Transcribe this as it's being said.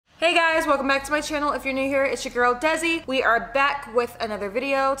Hey guys, welcome back to my channel. If you're new here, it's your girl Desii. We are back with another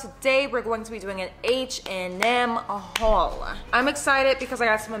video. Today we're going to be doing an H&M haul. I'm excited because I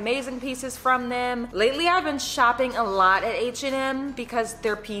got some amazing pieces from them. Lately I've been shopping a lot at H&M because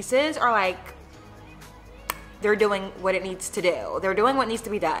their pieces are like, they're doing what it needs to do. They're doing what needs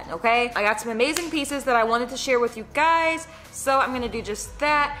to be done, okay? I got some amazing pieces that I wanted to share with you guys, so I'm gonna do just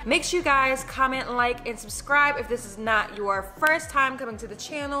that. Make sure you guys comment, like, and subscribe if this is not your first time coming to the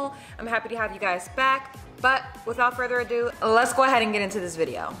channel. I'm happy to have you guys back, but without further ado, let's go ahead and get into this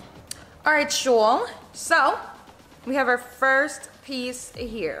video. All right, Shul. So, we have our first piece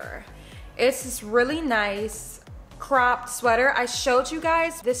here. It's this really nice cropped sweater. I showed you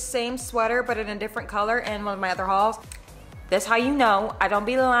guys this same sweater but in a different color in one of my other hauls. That's how you know I don't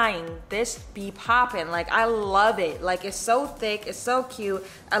be lying. This be popping. Like, I love it. Like, it's so thick, it's so cute.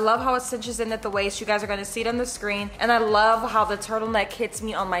 I love how it cinches in at the waist. You guys are gonna see it on the screen. And I love how the turtleneck hits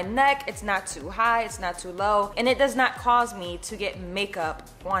me on my neck. It's not too high, it's not too low, and it does not cause me to get makeup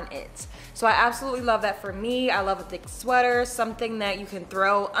on it. So I absolutely love that for me. I love a thick sweater, something that you can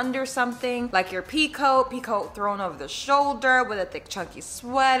throw under something, like your pea coat thrown over the shoulder with a thick chunky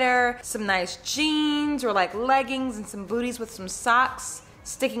sweater, some nice jeans or like leggings and some booties with some socks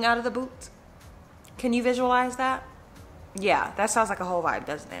sticking out of the boot. Can you visualize that? Yeah, that sounds like a whole vibe,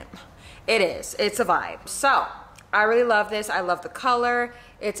 doesn't it? It is, it's a vibe. So I really love this. I love the color.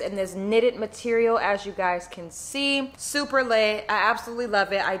 It's in this knitted material, as you guys can see. Super lit. I absolutely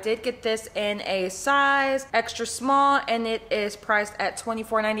love it. I did get this in a size extra small, and it is priced at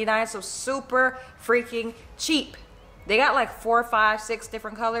 $24.99, so super freaking cheap. They got like 4, 5, 6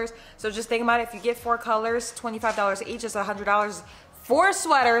 different colors. So just think about it. If you get 4 colors, $25 each is $100. 4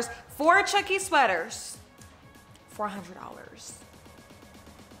 sweaters, 4 chunky sweaters, $400.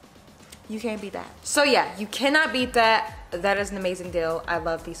 You can't beat that. So yeah, you cannot beat that. That is an amazing deal. I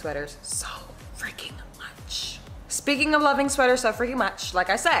love these sweaters so freaking much. Speaking of loving sweaters so freaking much, like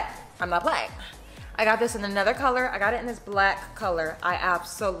I said, I'm not playing. I got this in another color. I got it in this black color. I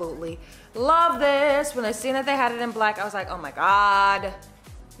absolutely love this. When I seen that they had it in black, I was like, oh my God,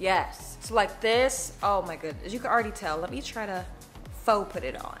 yes. So like this, oh my goodness. You can already tell. Let me try to faux put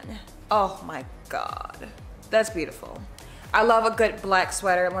it on. Oh my God, that's beautiful. I love a good black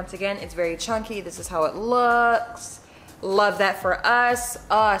sweater. Once again, it's very chunky. This is how it looks. Love that for us.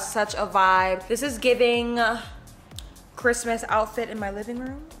 Such a vibe. This is giving Christmas outfit in my living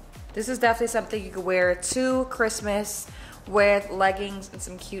room. This is definitely something you could wear to Christmas with leggings and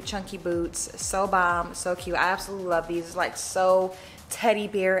some cute chunky boots. So bomb, so cute. I absolutely love these. It's like so teddy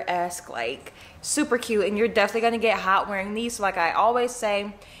bear-esque, like super cute. And you're definitely gonna get hot wearing these. So like I always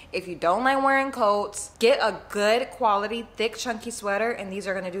say, if you don't like wearing coats, get a good quality, thick, chunky sweater, and these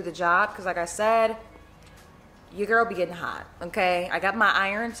are gonna do the job. Because like I said, your girl be getting hot, okay? I got my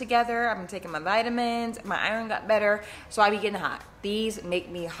iron together. I've been taking my vitamins. My iron got better, so I be getting hot. These make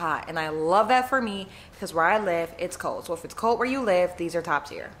me hot, and I love that for me because where I live, it's cold. So if it's cold where you live, these are top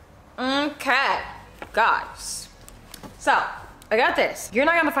tier. Okay, guys. So I got this. You're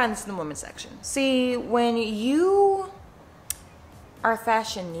not gonna find this in the women's section. See, when you are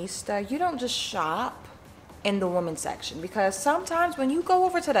fashionista, you don't just shop in the women's section, because sometimes when you go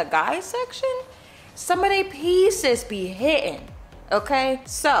over to the guys section, some of their pieces be hitting, okay?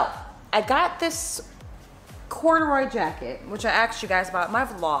 So I got this corduroy jacket, which I asked you guys about in my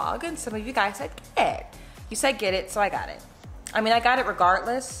vlog, and some of you guys said get it. You said get it, so I got it. I mean, I got it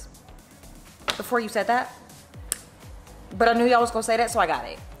regardless before you said that, but I knew y'all was gonna say that, so I got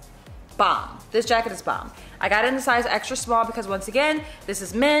it. Bomb. This jacket is bomb. I got it in the size extra small because once again, this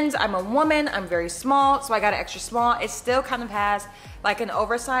is men's. I'm a woman, I'm very small, so I got it extra small. It still kind of has like an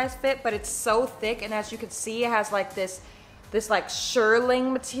oversized fit, but it's so thick, and as you can see, it has like this like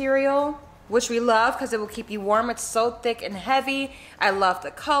shearling material, which we love because it will keep you warm. It's so thick and heavy. I love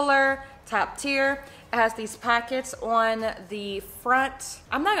the color, top tier. It has these pockets on the front.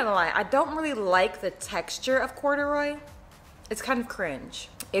 I'm not gonna lie, I don't really like the texture of corduroy. It's kind of cringe.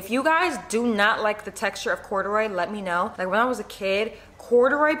 If you guys do not like the texture of corduroy, let me know. Like when I was a kid,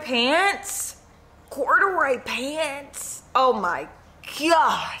 corduroy pants, oh my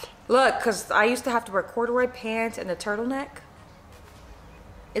God. Look, cause I used to have to wear corduroy pants and a turtleneck.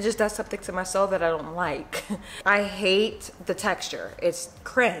 It just does something to my soul that I don't like. I hate the texture, it's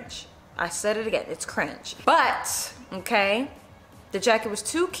cringe. I said it again, it's cringe. But, okay, the jacket was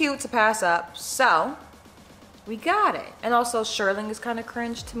too cute to pass up, so we got it. And also shearling is kind of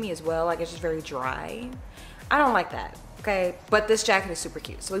cringe to me as well. Like, it's just very dry. I don't like that, okay? But this jacket is super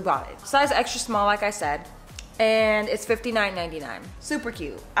cute, so we bought it. Size extra small, like I said. and it's $59.99. Super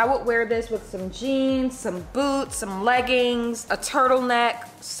cute. I would wear this with some jeans, some boots, some leggings, a turtleneck.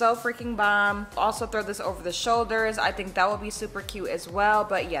 So freaking bomb. Also throw this over the shoulders. I think that would be super cute as well.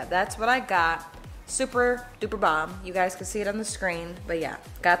 But yeah, that's what I got. Super duper bomb. You guys can see it on the screen, but yeah,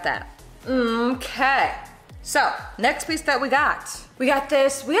 got that. Okay. So, next piece that we got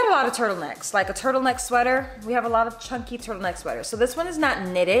this. We got a lot of turtlenecks, like a turtleneck sweater. We have a lot of chunky turtleneck sweaters. So this one is not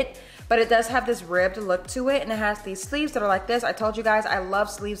knitted, but it does have this ribbed look to it, and it has these sleeves that are like this. I told you guys I love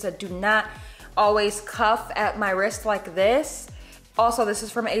sleeves that do not always cuff at my wrist like this. Also, this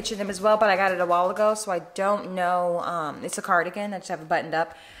is from H&M as well, but I got it a while ago, so I don't know. It's a cardigan. I just have it buttoned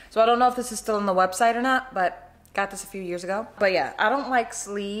up. So I don't know if this is still on the website or not, but got this a few years ago. But yeah, I don't like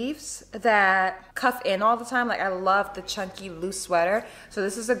sleeves that cuff in all the time. Like, I love the chunky loose sweater. So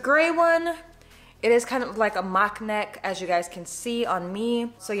this is a gray one. It is kind of like a mock neck, as you guys can see on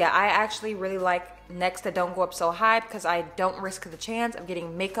me. So yeah, I actually really like necks that don't go up so high because I don't risk the chance of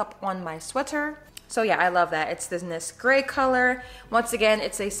getting makeup on my sweater. So yeah, I love that. It's this gray color. Once again,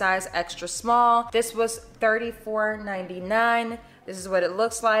 it's a size extra small. This was $34.99. This is what it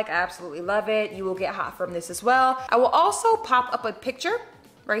looks like. I absolutely love it. You will get hot from this as well. I will also pop up a picture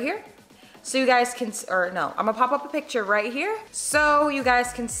right here. So you guys can, or no, I'm gonna pop up a picture right here so you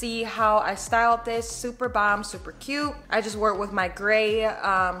guys can see how I styled this. Super bomb, super cute. I just wore it with my gray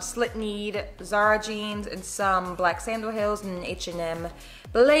slit-kneed Zara jeans and some black sandal heels and an H&M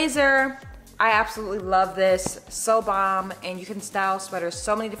blazer. I absolutely love this. So bomb, and you can style sweaters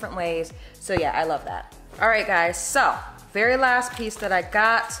so many different ways. So yeah, I love that. All right, guys, so very last piece that I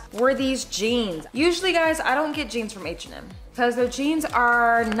got were these jeans. Usually, guys, I don't get jeans from H&M because their jeans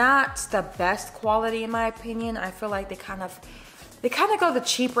are not the best quality in my opinion. I feel like they kind of go the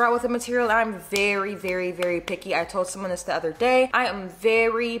cheap route with the material. I'm very, very, very picky. I told someone this the other day. I am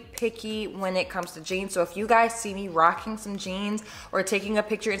very picky when it comes to jeans. So if you guys see me rocking some jeans or taking a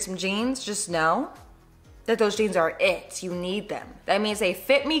picture in some jeans, just know that those jeans are it. You need them. That means they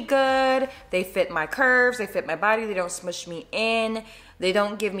fit me good, they fit my curves, they fit my body, they don't smush me in, they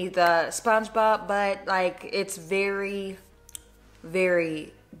don't give me the SpongeBob butt. Like, it's very,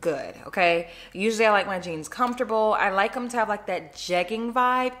 very good, okay? Usually I like my jeans comfortable. I like them to have like that jegging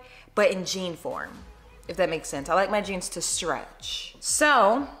vibe, but in jean form, if that makes sense. I like my jeans to stretch.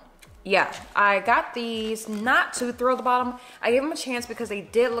 So yeah, I got these not to throw the bottom. I gave them a chance because they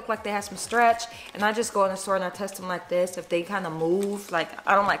did look like they had some stretch, and I just go in the store and I test them like this. If they kind of move, like,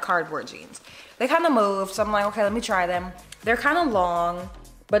 I don't like cardboard jeans. They kind of move, so I'm like, okay, let me try them. They're kind of long,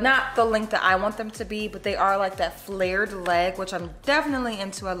 but not the length that I want them to be, but they are like that flared leg, which I'm definitely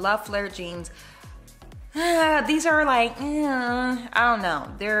into. I love flared jeans. These are like, I don't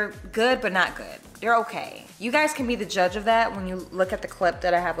know. They're good, but not good. They're okay. You guys can be the judge of that when you look at the clip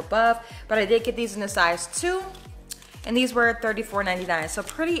that I have above, but I did get these in a size 2, and these were $34.99, so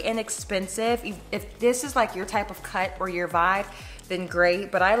pretty inexpensive. If this is like your type of cut or your vibe, then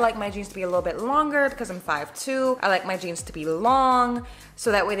great, but I like my jeans to be a little bit longer because I'm 5'2". I like my jeans to be long,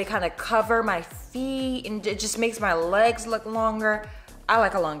 so that way they kind of cover my feet, and it just makes my legs look longer. I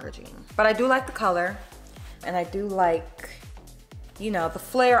like a longer jean, but I do like the color, and I do like, you know, the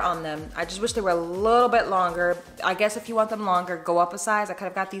flare on them. I just wish they were a little bit longer. I guess if you want them longer, go up a size. I could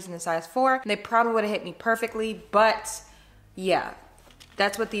have got these in a size 4. And they probably would have hit me perfectly, but yeah,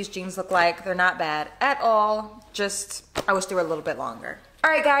 that's what these jeans look like. They're not bad at all. Just, I wish they were a little bit longer.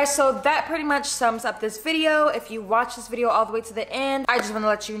 All right, guys, so that pretty much sums up this video. If you watch this video all the way to the end, I just want to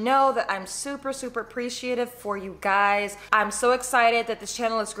let you know that I'm super, super appreciative for you guys. I'm so excited that this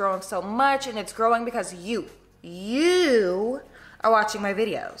channel is growing so much, and it's growing because you are watching my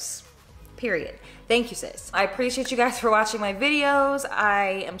videos, period. Thank you, sis. I appreciate you guys for watching my videos.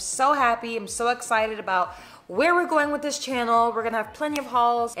 I am so happy. I'm so excited about where we're going with this channel. We're gonna have plenty of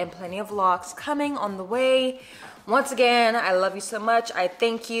hauls and plenty of vlogs coming on the way. Once again, I love you so much. I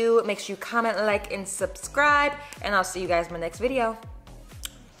thank you. Make sure you comment, like, and subscribe, and I'll see you guys in my next video.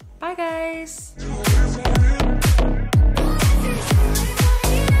 Bye, guys.